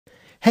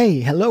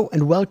Hey, hello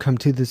and welcome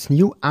to this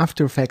new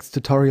After Effects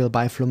tutorial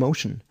by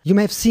Flomotion. You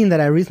may have seen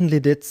that I recently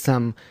did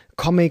some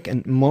comic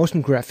and motion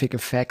graphic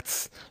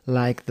effects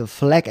like the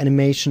flag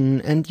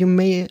animation, and you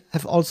may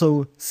have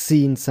also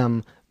seen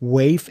some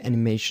wave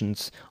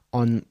animations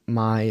on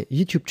my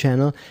YouTube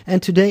channel,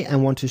 and today I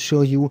want to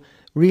show you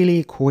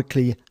really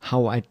quickly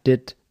how I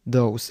did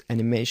those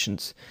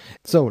animations.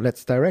 So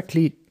let's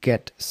directly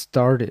get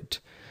started.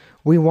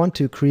 We want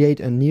to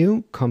create a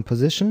new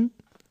composition.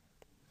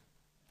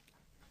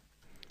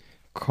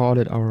 Call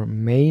it our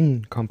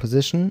main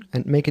composition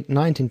and make it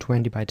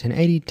 1920 by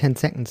 1080. 10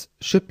 seconds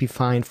should be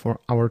fine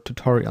for our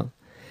tutorial.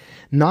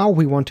 Now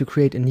we want to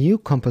create a new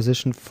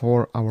composition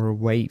for our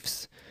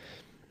waves.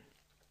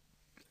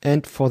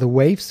 And for the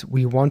waves,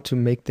 we want to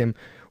make them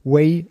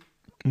way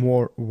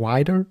more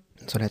wider.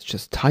 So let's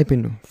just type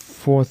in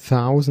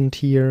 4000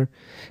 here,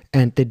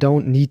 and they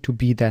don't need to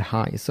be that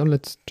high. So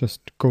let's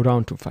just go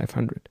down to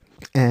 500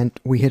 and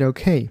we hit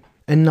OK.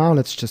 And now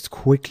let's just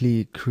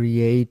quickly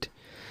create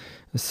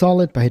a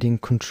solid by hitting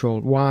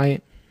Ctrl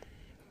Y.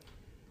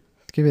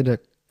 Give it a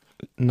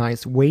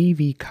nice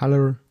wavy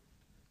color.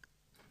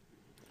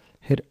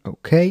 Hit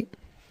OK.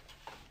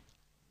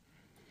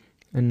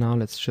 And now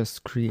let's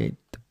just create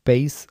the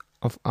base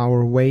of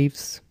our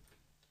waves.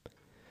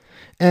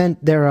 And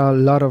there are a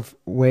lot of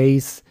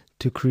ways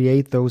to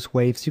create those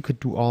waves. You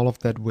could do all of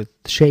that with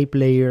shape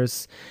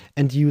layers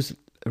and use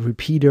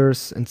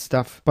repeaters and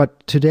stuff,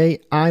 but today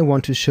I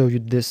want to show you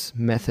this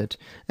method,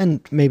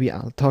 and maybe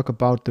I'll talk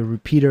about the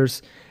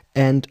repeaters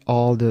and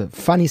all the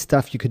funny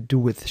stuff you could do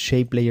with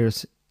shape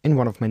layers in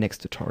one of my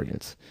next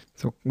tutorials.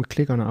 So we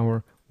click on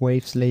our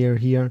waves layer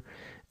here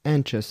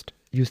and just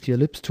use the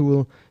ellipse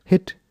tool,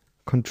 hit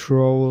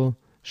Ctrl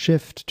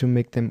Shift to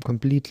make them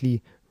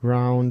completely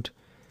round,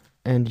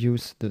 and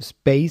use the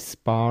space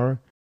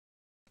bar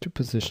to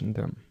position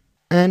them.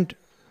 And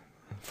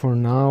for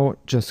now,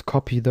 just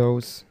copy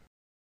those.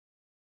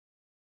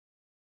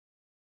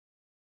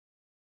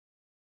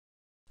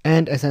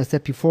 And as I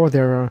said before,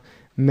 there are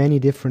many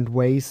different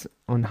ways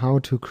on how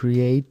to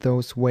create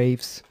those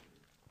waves.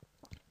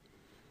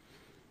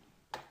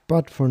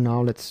 But for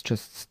now, let's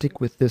just stick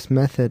with this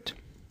method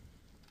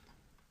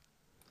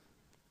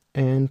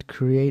and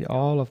create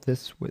all of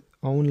this with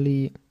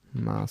only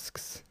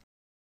masks.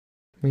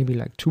 Maybe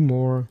like 2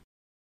 more.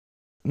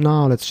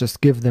 Now let's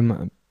just give them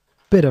a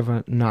bit of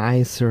a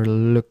nicer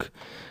look.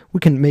 We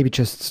can maybe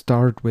just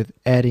start with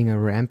adding a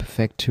ramp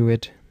effect to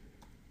it.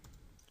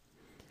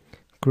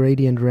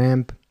 Gradient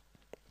ramp.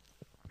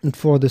 And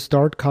for the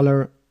start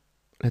color,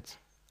 let's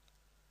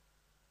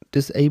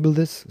disable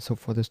this. So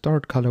for the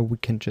start color, we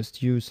can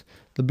just use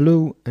the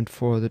blue, and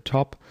for the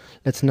top,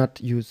 let's not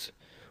use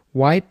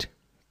white,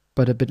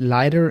 but a bit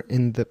lighter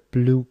in the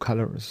blue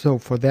color. So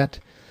for that,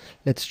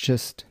 let's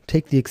just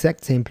take the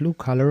exact same blue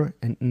color,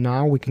 and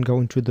now we can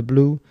go into the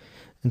blue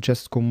and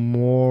just go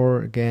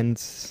more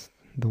against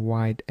the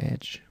white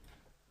edge.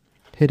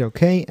 Hit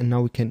OK, and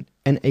now we can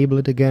enable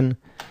it again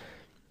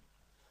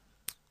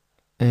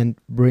and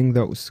bring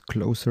those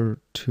closer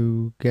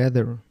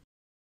together.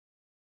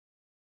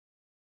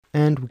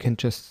 And we can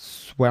just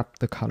swap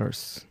the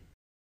colors.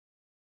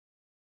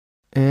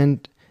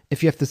 And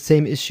if you have the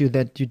same issue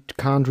that you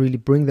can't really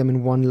bring them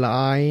in one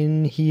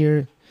line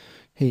here,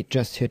 hey,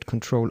 just hit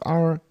Ctrl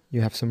R,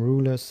 you have some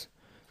rulers,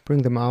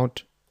 bring them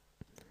out,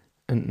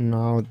 and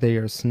now they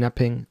are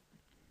snapping,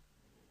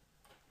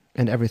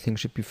 and everything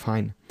should be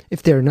fine.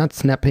 If they're not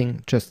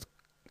snapping, just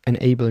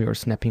enable your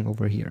snapping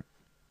over here.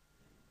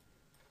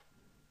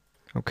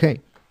 Okay,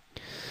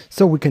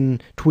 so we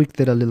can tweak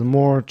that a little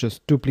more,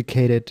 just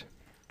duplicate it,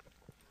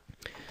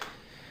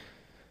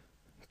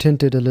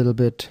 tint it a little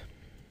bit,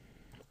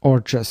 or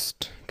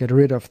just get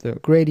rid of the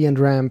gradient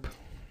ramp,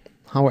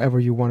 however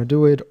you want to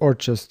do it, or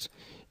just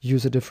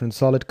use a different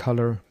solid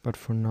color. But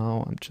for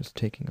now, I'm just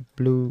taking a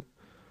blue.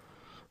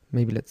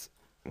 Maybe let's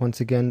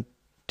once again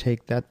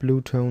take that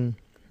blue tone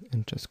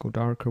and just go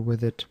darker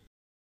with it.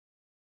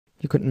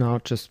 You could now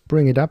just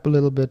bring it up a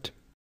little bit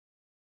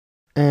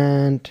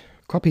and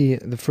copy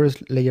the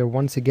first layer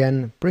once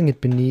again, bring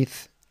it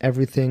beneath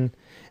everything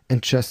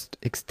and just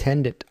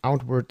extend it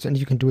outwards, and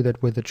you can do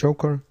that with the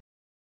Joker.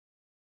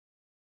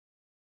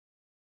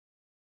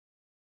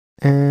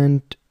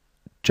 And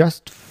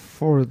just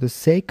for the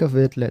sake of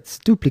it, let's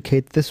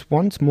duplicate this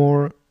once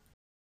more,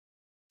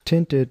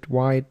 tint it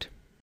white,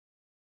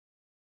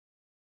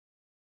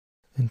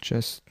 and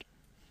just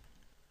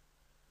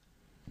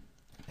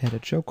add a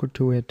Joker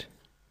to it.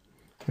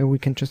 And we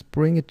can just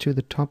bring it to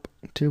the top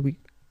until we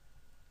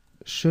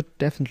should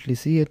definitely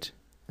see it,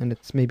 and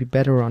it's maybe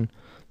better on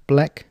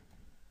black.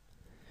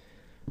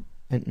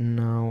 And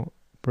now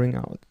bring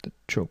out the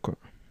Joker.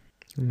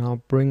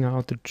 Now bring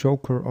out the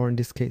Joker, or in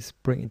this case,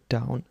 bring it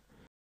down.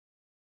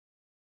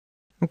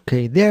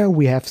 Okay, there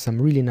we have some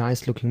really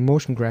nice looking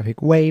motion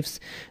graphic waves.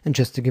 And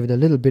just to give it a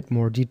little bit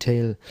more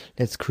detail,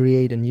 let's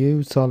create a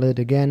new solid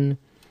again.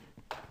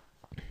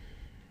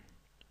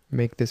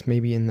 Make this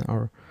maybe in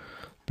our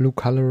blue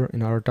color,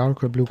 in our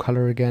darker blue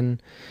color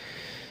again.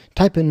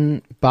 Type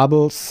in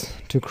bubbles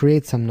to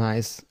create some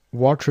nice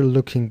water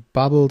looking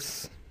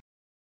bubbles.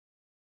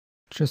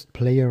 Just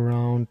play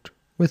around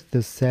with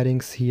the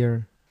settings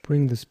here.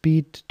 Bring the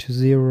speed to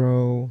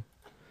 0,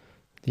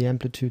 the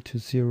amplitude to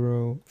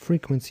 0,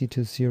 frequency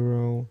to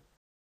 0.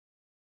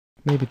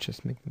 Maybe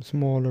just make them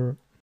smaller.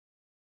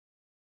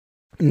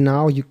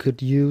 Now you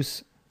could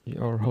use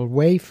your whole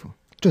wave.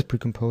 Just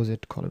pre-compose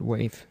it, call it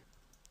wave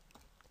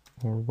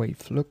or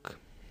wave look.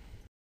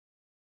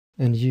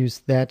 And use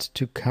that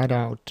to cut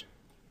out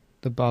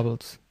the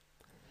bubbles.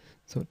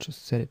 So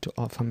just set it to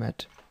alpha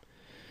matte.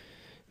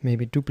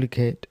 Maybe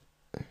duplicate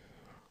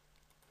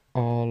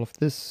all of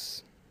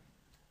this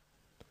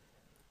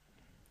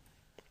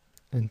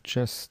and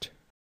just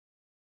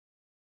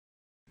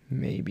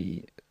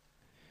maybe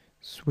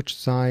switch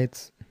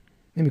sides,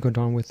 maybe go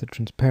down with the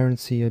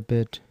transparency a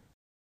bit.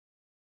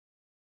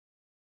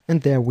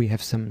 And there we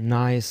have some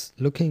nice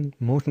looking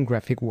motion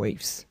graphic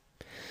waves.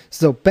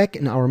 So back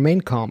in our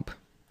main comp,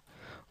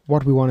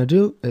 what we want to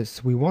do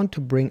is we want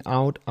to bring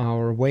out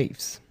our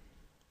waves.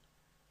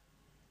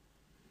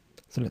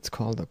 So let's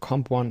call the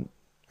comp1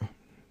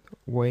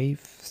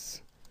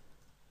 waves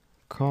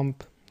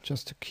comp,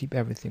 just to keep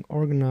everything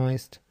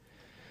organized.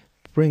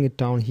 Bring it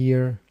down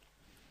here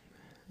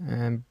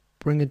and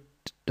bring it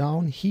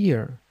down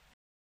here.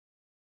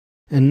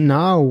 And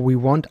now we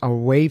want our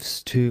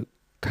waves to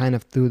kind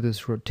of do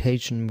this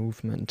rotation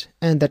movement,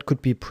 and that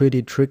could be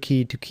pretty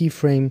tricky to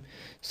keyframe,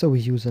 so we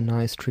use a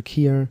nice trick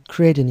here.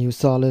 Create a new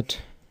solid,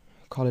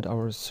 call it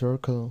our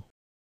circle,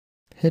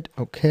 hit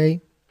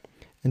OK,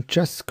 and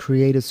just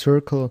create a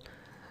circle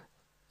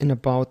in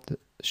about the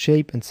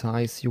shape and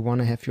size you want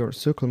to have your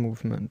circle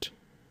movement.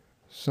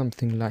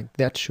 Something like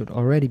that should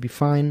already be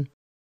fine.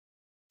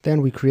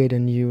 Then we create a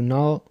new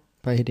null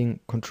by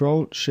hitting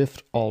Ctrl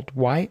Shift Alt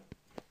Y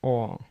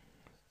or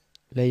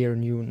layer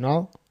new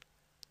null.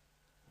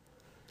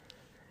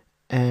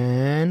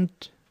 And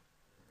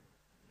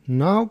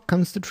now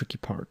comes the tricky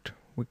part.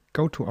 We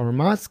go to our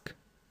mask,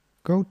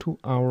 go to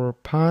our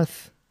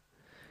path,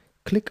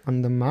 click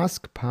on the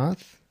mask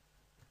path,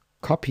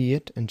 copy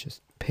it and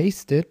just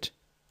paste it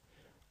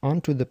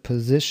onto the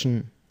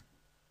position.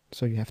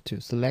 So you have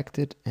to select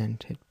it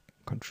and hit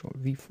Ctrl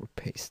V for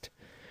paste.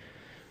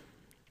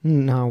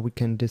 Now we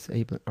can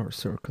disable our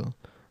circle.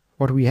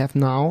 What we have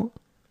now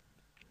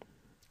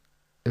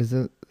is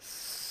a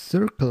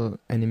circle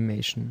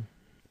animation.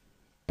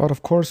 But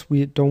of course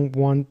we don't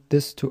want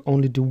this to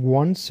only do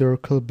one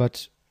circle,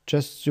 but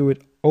just do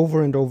it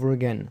over and over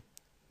again.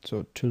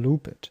 So to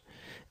loop it.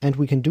 And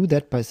we can do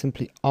that by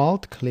simply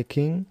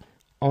alt-clicking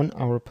on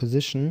our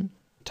position,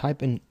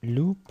 type in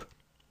loop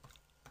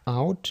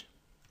out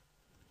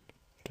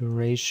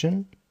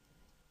duration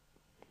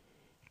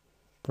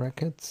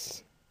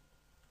brackets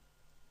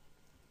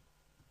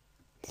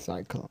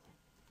cycle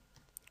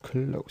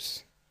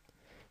close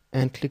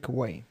and click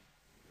away.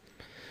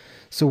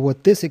 So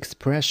what this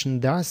expression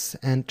does,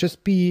 and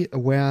just be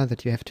aware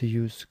that you have to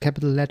use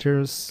capital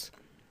letters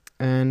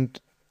and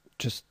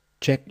just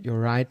check your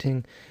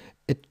writing.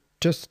 It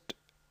just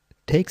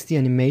takes the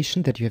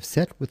animation that you have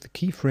set with the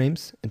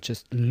keyframes and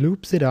just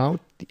loops it out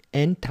the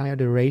entire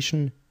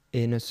duration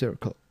in a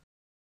circle.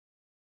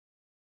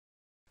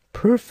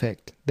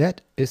 Perfect,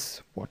 that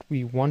is what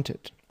we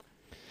wanted.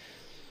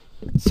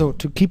 So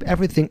to keep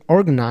everything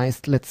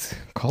organized, let's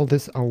call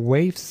this our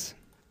waves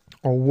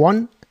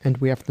O1, and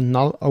we have the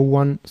null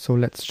O1, so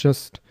let's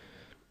just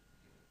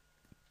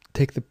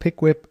take the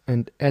pick whip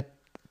and add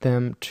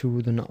them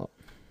to the null.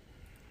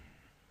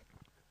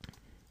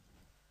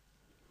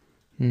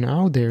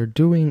 Now they're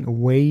doing a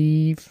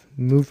wave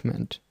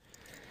movement.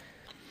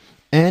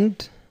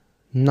 And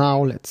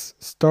now let's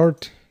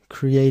start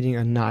creating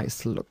a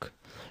nice look.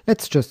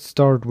 Let's just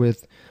start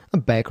with a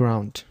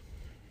background.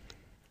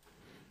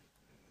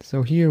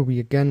 So here we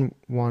again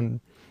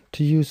want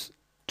to use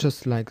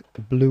just like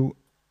a blue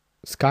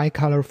sky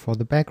color for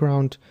the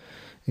background.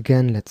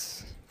 Again,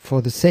 let's,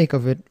 for the sake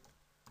of it,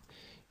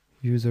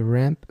 use a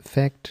ramp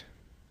effect.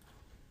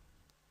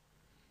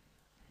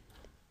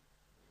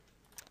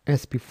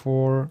 As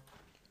before,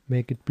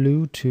 make it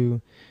blue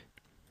to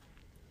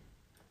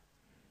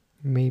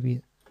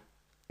maybe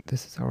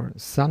this is our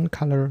sun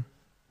color.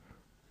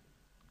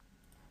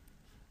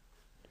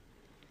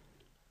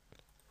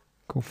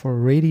 Go for a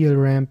radial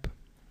ramp.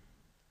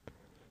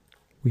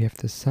 We have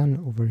the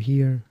sun over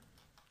here.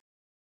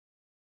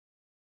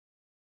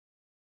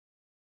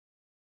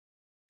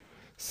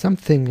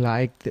 Something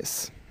like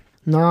this.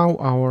 Now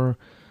our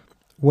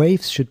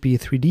waves should be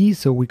 3D,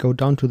 so we go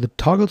down to the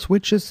toggle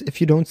switches if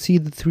you don't see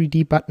the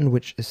 3D button,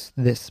 which is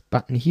this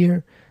button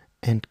here,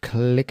 and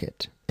click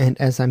it. And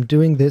as I'm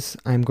doing this,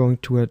 I'm going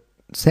to a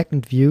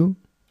second view.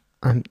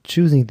 I'm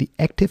choosing the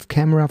active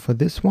camera for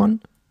this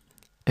one,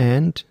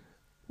 and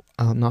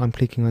now I'm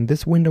clicking on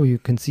this window. You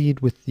can see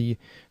it with the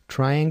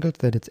triangle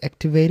that it's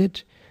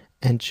activated,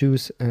 and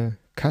choose a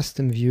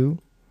custom view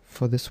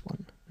for this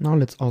one. Now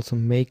let's also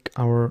make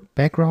our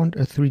background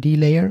a 3D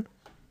layer,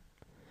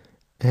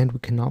 and we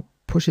can now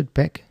push it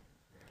back.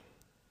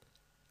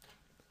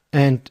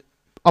 And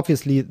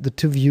obviously the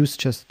two views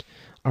just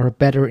are a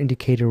better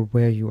indicator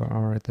where you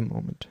are at the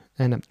moment.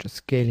 and I'm just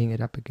scaling it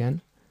up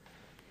again.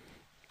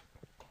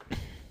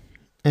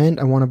 And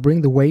I want to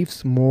bring the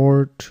waves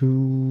more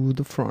to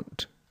the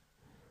front.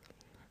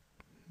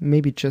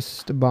 Maybe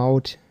just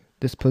about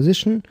this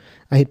position.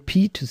 I hit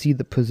P to see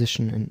the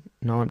position, and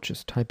now I'm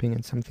just typing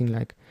in something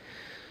like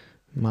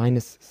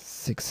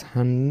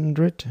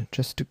 -600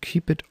 just to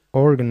keep it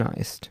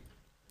organized.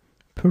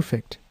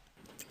 Perfect.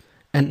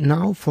 And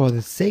now for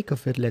the sake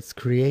of it, let's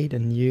create a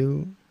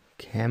new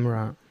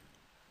camera.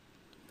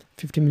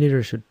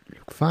 50mm should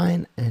look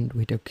fine, and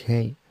we hit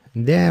OK.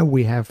 And there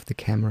we have the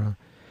camera.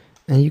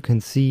 And you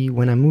can see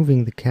when I'm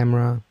moving the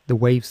camera, the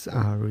waves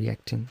are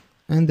reacting.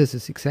 And this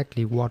is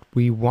exactly what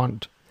we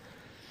want.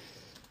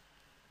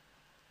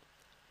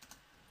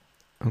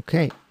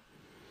 Okay.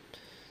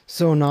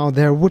 So now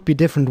there would be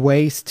different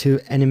ways to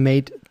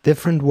animate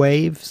different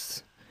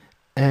waves.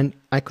 And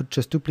I could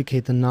just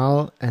duplicate the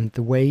null and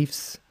the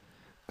waves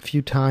a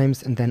few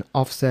times and then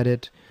offset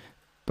it.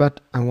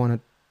 But I want to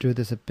do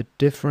this a bit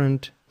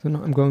different. So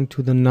now I'm going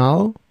to the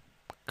null,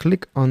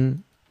 click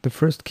on the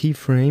first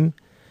keyframe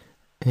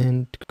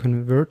and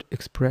convert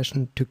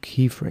expression to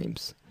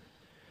keyframes.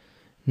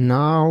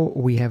 Now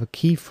we have a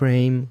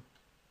keyframe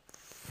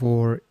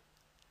for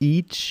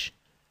each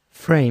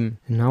frame.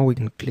 And now we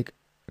can click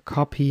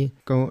copy,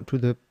 go to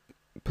the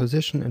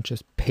position and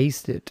just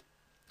paste it.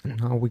 And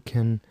now we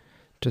can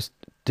just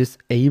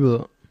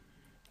disable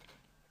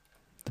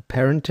the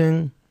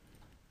parenting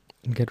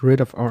and get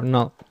rid of our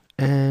null.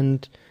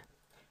 And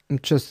I'm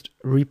just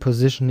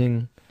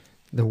repositioning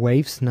the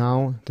waves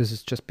now. This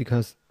is just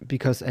because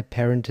I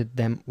parented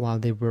them while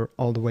they were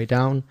all the way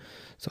down.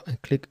 So I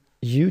click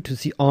U to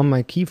see all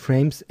my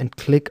keyframes and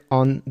click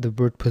on the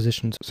word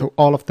positions. So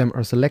all of them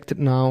are selected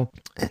now,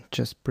 and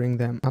just bring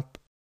them up.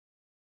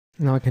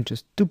 Now I can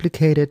just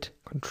duplicate it,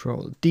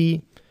 Control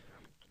D,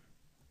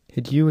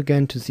 hit U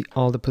again to see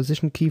all the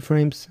position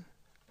keyframes,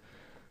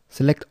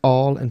 select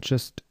all and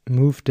just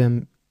move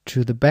them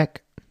to the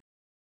back,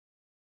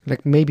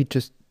 like maybe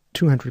just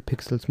 200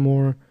 pixels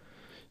more,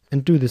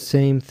 and do the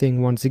same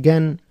thing once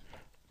again.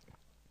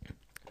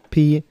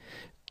 P.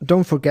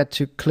 Don't forget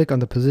to click on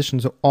the position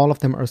so all of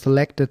them are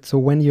selected, so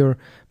when you're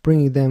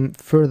bringing them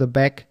further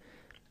back,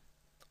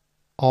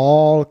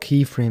 all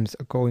keyframes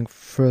are going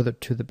further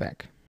to the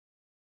back.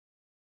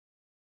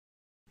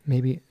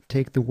 Maybe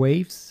take the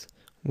waves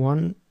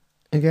one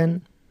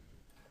again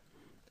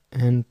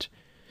and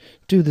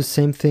do the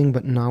same thing,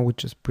 but now we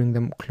just bring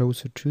them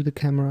closer to the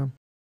camera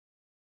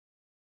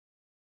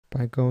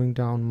by going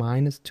down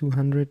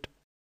 -200.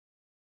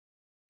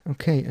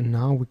 Okay, and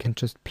now we can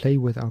just play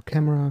with our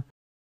camera,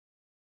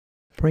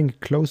 bring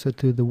it closer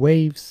to the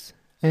waves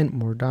and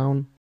more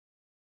down.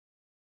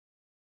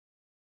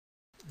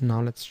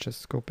 Now let's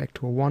just go back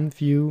to a one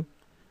view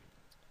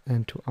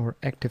and to our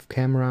active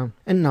camera.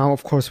 And now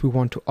of course we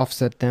want to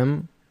offset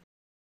them.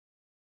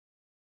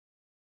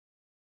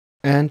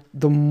 And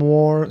the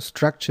more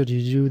structured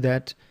you do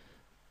that,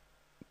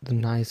 the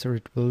nicer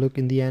it will look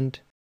in the end.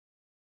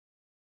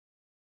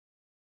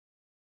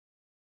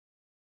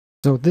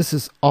 So this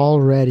is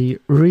already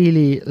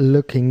really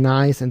looking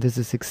nice, and this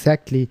is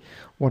exactly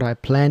what I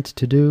planned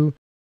to do.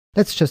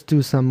 Let's just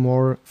do some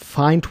more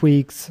fine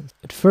tweaks.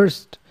 At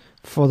first,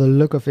 for the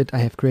look of it, I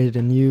have created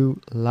a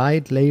new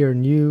light layer,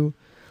 new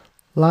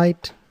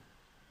light.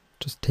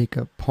 Just take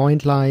a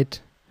point light,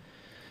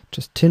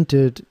 just tint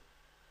it,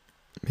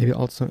 maybe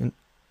also in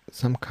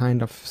some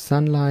kind of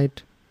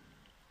sunlight.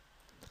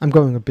 I'm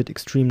going a bit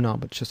extreme now,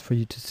 but just for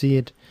you to see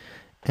it,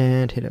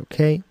 and hit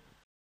OK.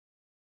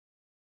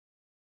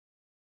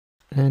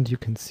 And you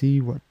can see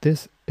what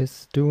this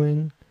is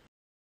doing.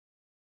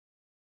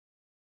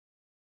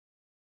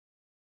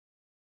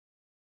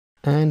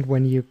 And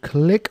when you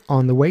click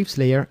on the waves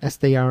layer, as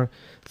they are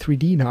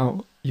 3D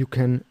now, you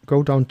can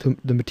go down to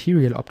the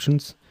material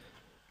options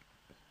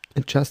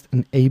and just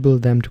enable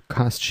them to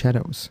cast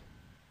shadows.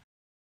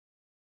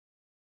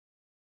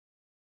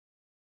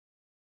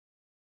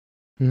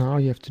 Now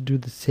you have to do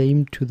the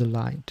same to the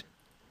light.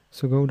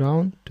 So go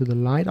down to the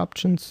light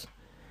options,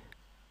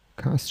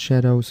 cast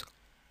shadows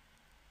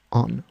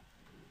on.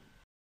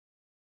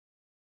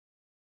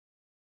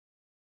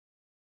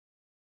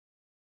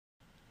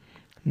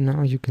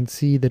 Now you can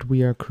see that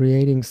we are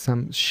creating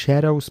some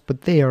shadows,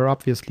 but they are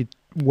obviously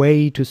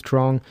way too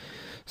strong.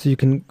 So you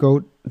can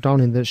go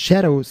down in the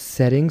shadow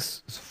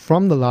settings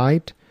from the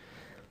light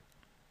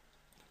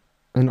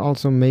and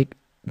also make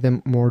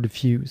them more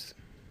diffuse.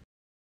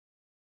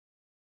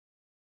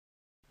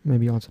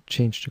 Maybe also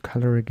change the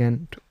color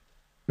again to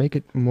make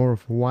it more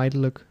of a white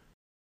look.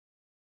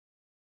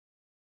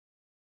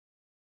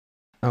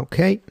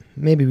 Okay,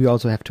 maybe we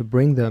also have to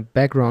bring the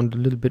background a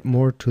little bit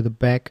more to the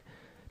back,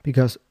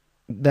 because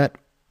that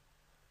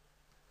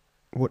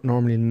would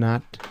normally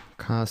not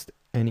cast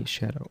any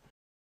shadow.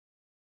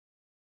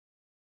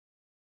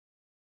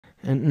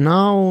 And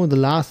now the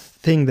last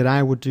thing that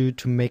I would do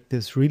to make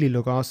this really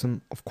look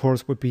awesome, of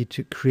course, would be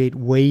to create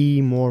way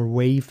more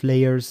wave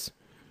layers.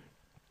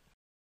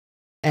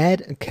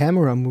 Add a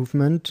camera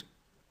movement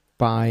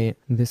by,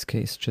 in this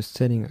case, just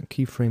setting a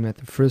keyframe at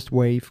the first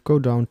wave, go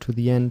down to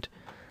the end,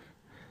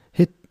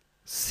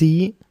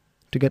 C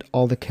to get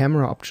all the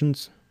camera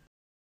options.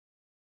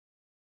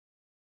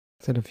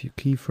 Set a few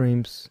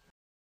keyframes.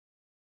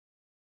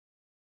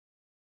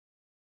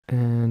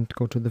 And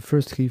go to the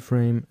first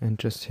keyframe and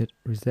just hit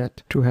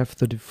reset to have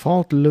the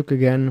default look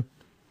again.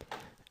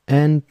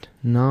 And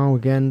now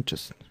again,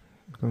 just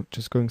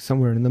going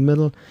somewhere in the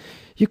middle,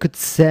 you could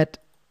set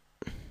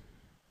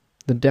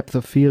the depth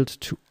of field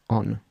to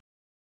on.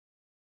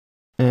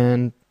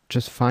 And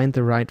just find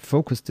the right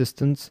focus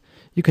distance.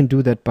 You can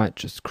do that by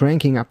just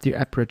cranking up the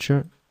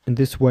aperture. In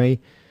this way,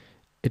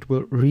 it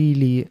will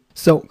really.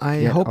 So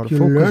I hope you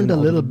learned a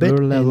little bit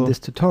in this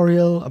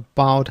tutorial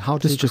about how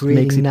to just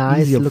create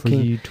nice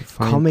looking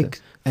comic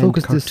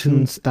focus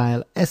distance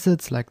style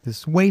assets like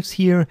these waves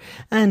here,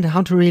 and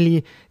how to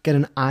really get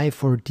an eye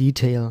for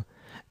detail.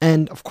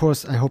 And of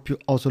course, I hope you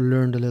also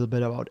learned a little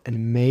bit about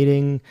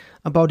animating,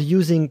 about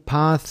using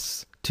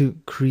paths to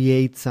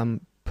create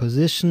some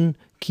position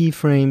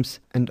keyframes,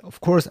 and of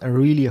course I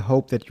really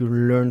hope that you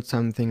learned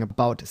something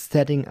about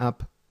setting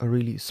up a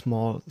really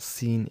small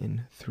scene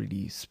in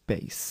 3D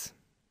space.